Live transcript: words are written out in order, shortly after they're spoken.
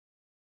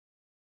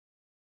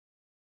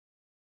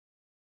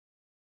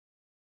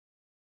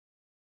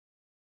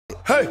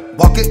Hey,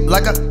 walk it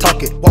like I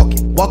talk it. Walk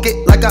it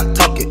like I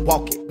talk it.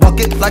 Walk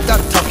it like I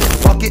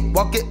talk it.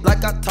 Walk it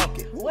like I talk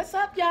it. What's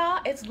up, y'all?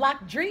 It's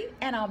Loc'd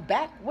and I'm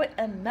back with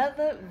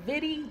another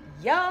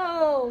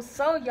video.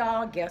 So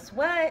y'all, guess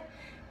what?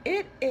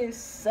 It is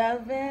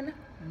 7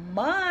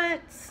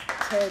 months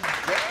today.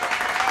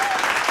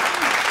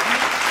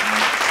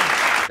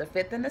 The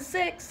 5th and the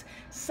 6th.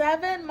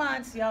 7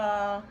 months,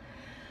 y'all.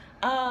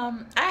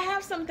 I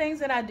have some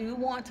things that I do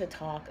want to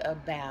talk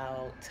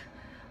about.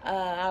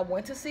 I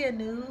went to see a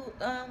new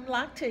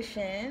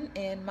loctician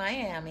in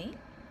Miami.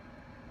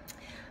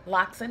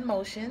 Locks and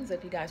Motions,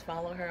 if you guys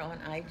follow her on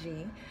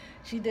IG.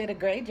 She did a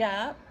great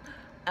job.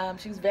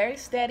 She's very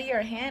steady.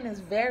 Her hand is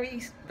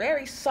very,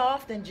 very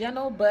soft and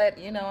gentle, but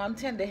you know, I'm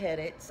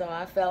tender-headed, so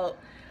I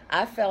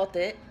felt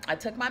it. I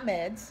took my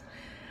meds,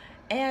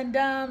 and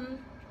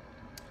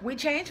we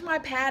changed my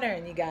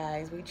pattern, you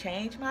guys. We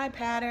changed my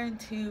pattern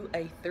to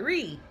a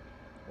 3,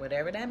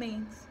 whatever that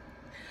means.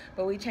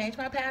 But we changed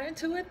my pattern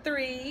to a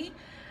 3,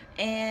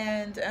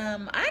 and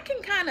I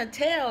can kind of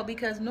tell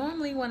because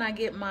normally when I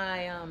get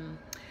my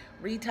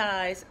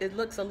reties, it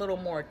looks a little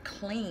more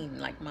clean,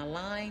 like my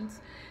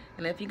lines.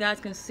 And if you guys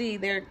can see,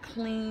 they're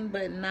clean,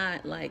 but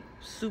not like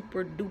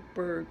super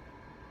duper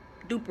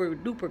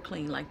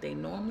clean like they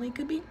normally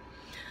could be.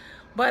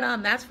 But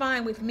that's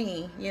fine with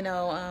me, you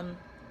know.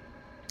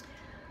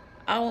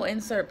 I will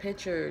insert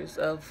pictures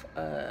of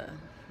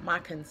my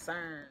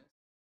concerns.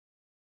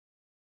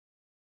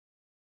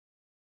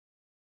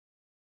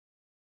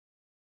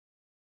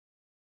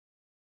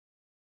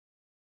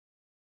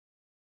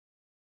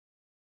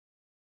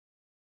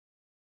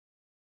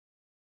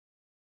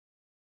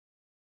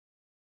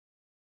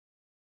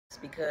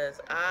 Because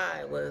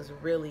I was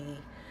really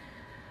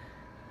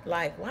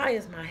like, why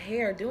is my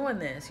hair doing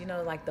this? You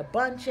know, like the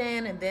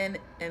bunching, and then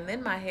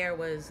my hair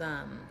was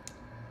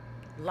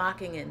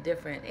locking in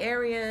different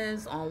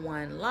areas on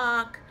one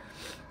lock.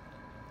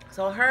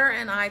 So her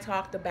and I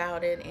talked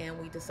about it, and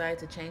we decided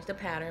to change the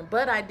pattern.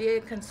 But I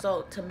did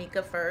consult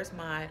Tamika first,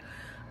 my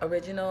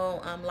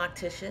original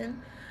loctician,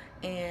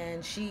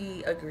 and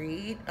she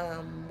agreed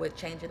with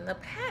changing the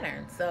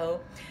pattern. So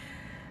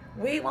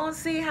we won't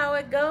see how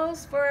it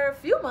goes for a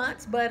few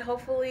months, but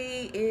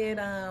hopefully it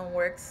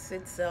works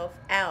itself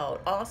out.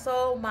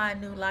 Also, my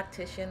new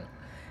loctician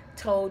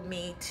told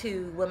me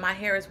to, when my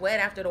hair is wet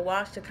after the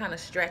wash, to kind of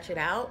stretch it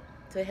out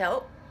to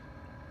help.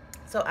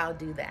 So I'll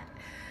do that.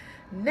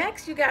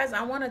 Next, you guys,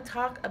 I want to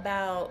talk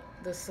about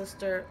the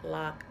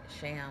Sisterlocks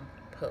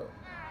shampoo.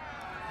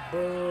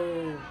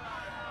 Boo.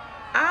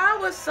 I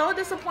was so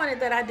disappointed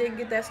that I didn't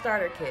get that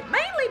starter kit,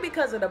 mainly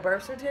because of the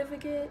birth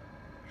certificate.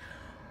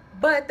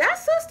 But that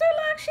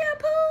Sisterlocks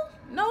shampoo,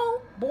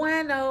 no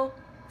bueno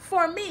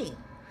for me.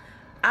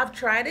 I've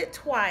tried it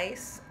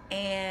twice,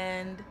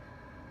 and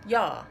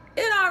y'all,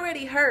 it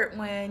already hurt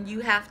when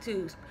you have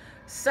to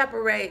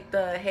separate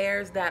the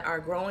hairs that are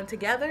growing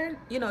together,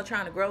 you know,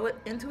 trying to grow it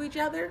into each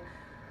other.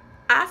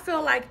 I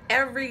feel like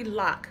every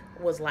lock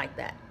was like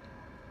that.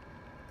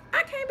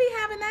 I can't be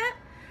having that.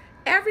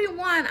 Every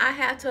one I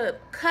had to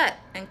cut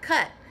and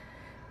cut.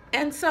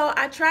 And so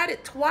I tried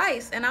it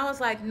twice, and I was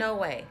like, no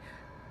way.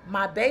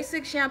 My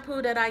basic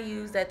shampoo that I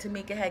used, that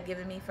Tamika had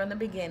given me from the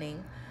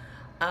beginning,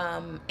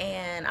 and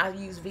I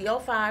used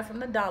VO5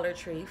 from the Dollar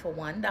Tree for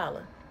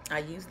 $1. I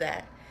used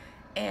that,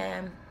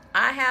 and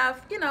I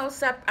have, you know,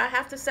 I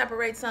have to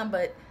separate some,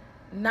 but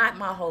not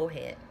my whole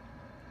head.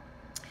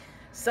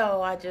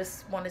 So I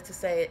just wanted to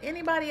say,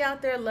 anybody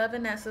out there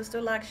loving that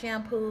Sisterlocks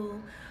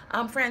shampoo?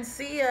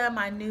 Francia,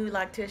 my new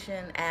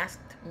loctician, asked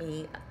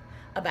me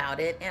about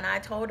it, and I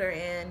told her,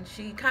 and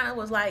she kind of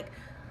was like,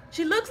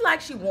 she looks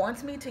like she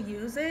wants me to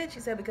use it. She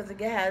said because it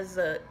has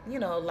a, you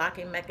know,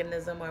 locking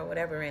mechanism or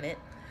whatever in it,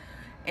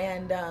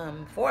 and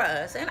for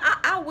us. And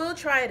I will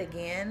try it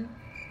again.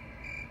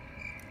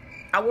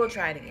 I will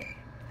try it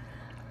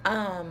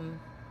again.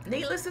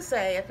 Needless to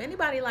say, if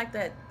anybody like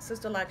that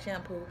Sisterlocks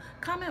shampoo,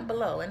 comment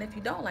below. And if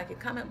you don't like it,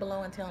 comment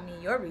below and tell me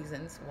your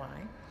reasons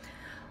why.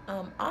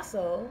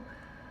 Also,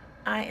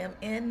 I am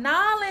in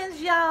Nolens,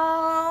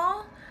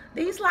 y'all.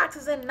 These locks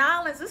is in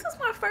Nolens. This is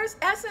my first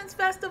Essence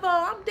Festival.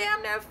 I'm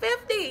damn near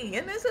 50,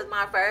 and this is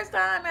my first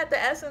time at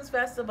the Essence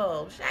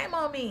Festival. Shame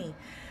on me.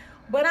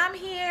 But I'm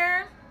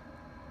here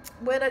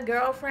with a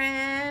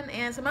girlfriend,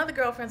 and some other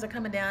girlfriends are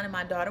coming down, and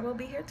my daughter will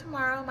be here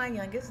tomorrow, my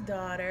youngest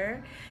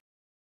daughter.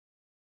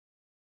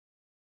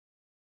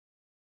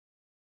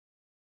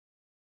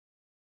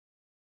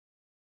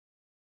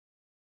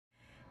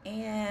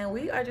 And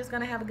we are just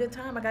going to have a good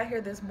time. I got here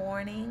this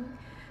morning,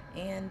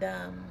 and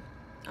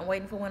I'm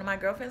waiting for one of my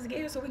girlfriends to get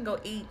here so we can go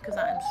eat because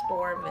I'm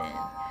starving.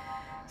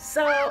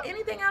 So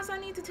anything else I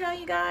need to tell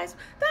you guys?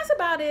 That's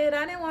about it.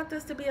 I didn't want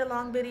this to be a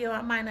long video.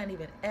 I might not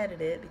even edit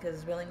it because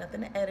there's really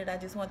nothing to edit. I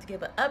just want to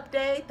give an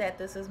update that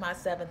this is my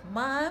 7th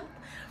month.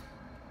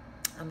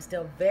 I'm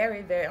still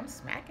very, I'm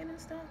smacking and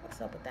stuff. What's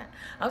up with that?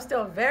 I'm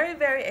still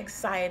very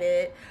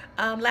excited.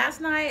 Last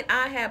night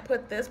I had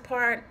put this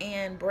part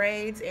in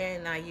braids,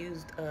 and I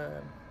used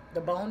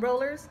the bone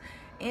rollers.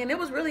 And it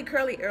was really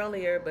curly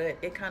earlier, but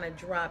it kind of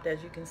dropped,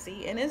 as you can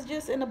see. And it's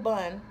just in a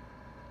bun.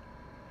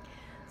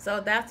 So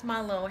that's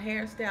my little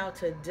hairstyle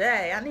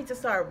today. I need to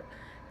start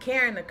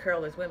carrying the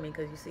curlers with me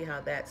because you see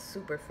how that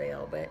super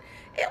failed. But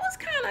it was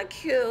kind of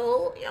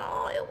cute,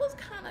 y'all. It was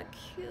kind of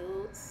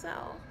cute.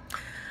 So,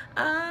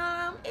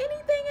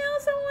 anything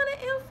else I want to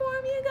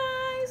inform you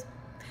guys?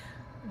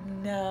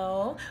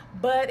 No,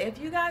 but if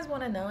you guys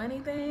want to know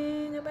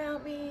anything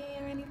about me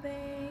or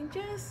anything,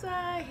 just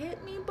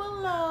hit me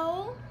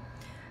below.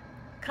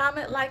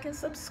 Comment, like, and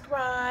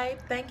subscribe.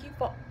 Thank you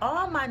for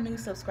all my new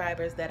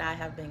subscribers that I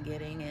have been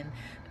getting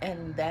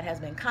and that has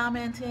been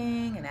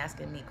commenting and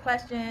asking me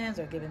questions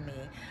or giving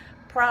me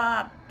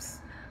props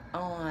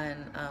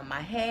on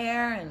my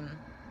hair, and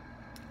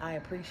I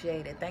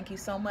appreciate it. Thank you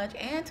so much.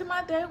 And to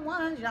my day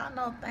ones, y'all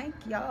know, thank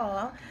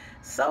y'all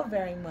so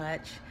very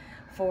much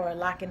for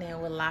locking in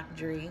with Loc'd.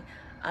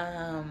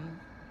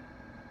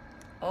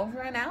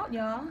 Over and out,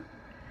 y'all.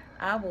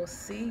 I will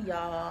see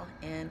y'all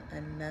in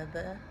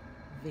another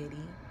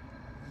video.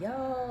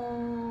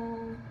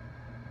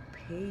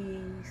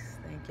 Peace.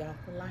 Thank y'all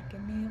for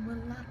locking in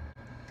with Loc'd.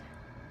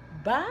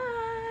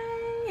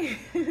 Bye.